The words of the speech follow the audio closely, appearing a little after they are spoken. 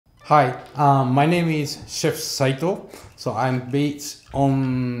Hi, my name is Chef Saito. So I'm based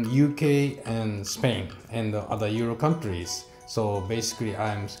on UK and Spain and other Euro countries. So basically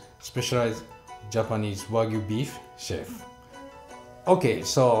I'm specialized Japanese Wagyu beef chef. Okay,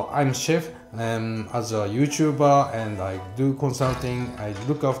 so I'm chef as a YouTuber and I do consulting. I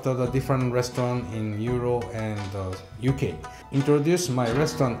look after the different restaurants in Euro and UK. Introduce my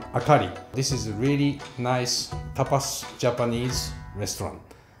restaurant Akari. This is a really nice tapas Japanese restaurant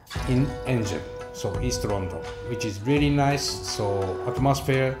in Engine, so East London, which is really nice. So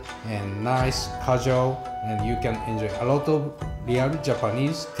atmosphere and nice, casual, and you can enjoy a lot of real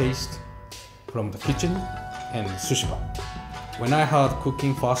Japanese taste from the kitchen and sushi bar. When I heard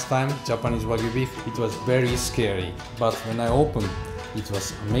cooking first time Japanese Wagyu beef, it was very scary. But when I opened, it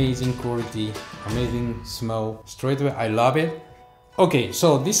was amazing quality, amazing smell. Straight away, I love it. Okay,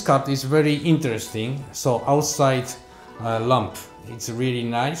 so this cut is very interesting. So outside lump, it's really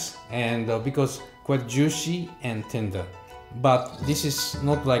nice and because quite juicy and tender. But this is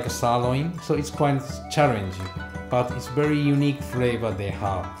not like a sirloin, so it's quite challenging. But it's very unique flavor they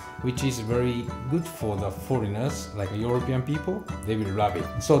have, which is very good for the foreigners, like European people. They will love it.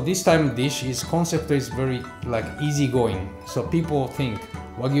 So this time dish is concept is very like easygoing. So people think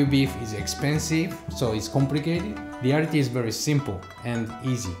Wagyu beef is expensive, so it's complicated. Reality is very simple and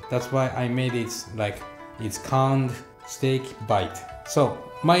easy. That's why I made it like it's canned steak bite. So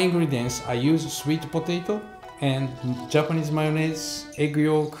my ingredients, I use sweet potato and Japanese mayonnaise, egg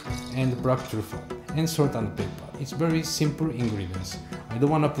yolk, and black truffle, and salt and pepper. It's very simple ingredients. I don't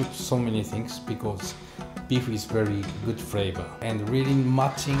want to put so many things because beef is very good flavor and really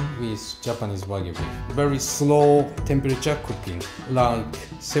matching with Japanese Wagyu beef. Very slow temperature cooking, like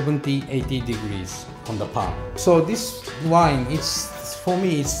 70-80 degrees on the pan. So this wine, for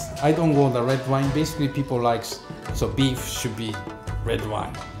me, I don't go the red wine. Basically, people like, so beef should be red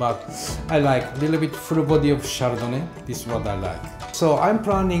wine, but I like a little bit full body of Chardonnay. This is what I like. So I'm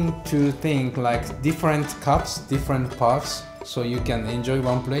planning to think like different cuts, different parts, so you can enjoy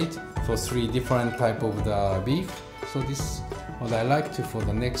one plate for 3 different type of the beef. So this is what I like to for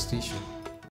the next issue.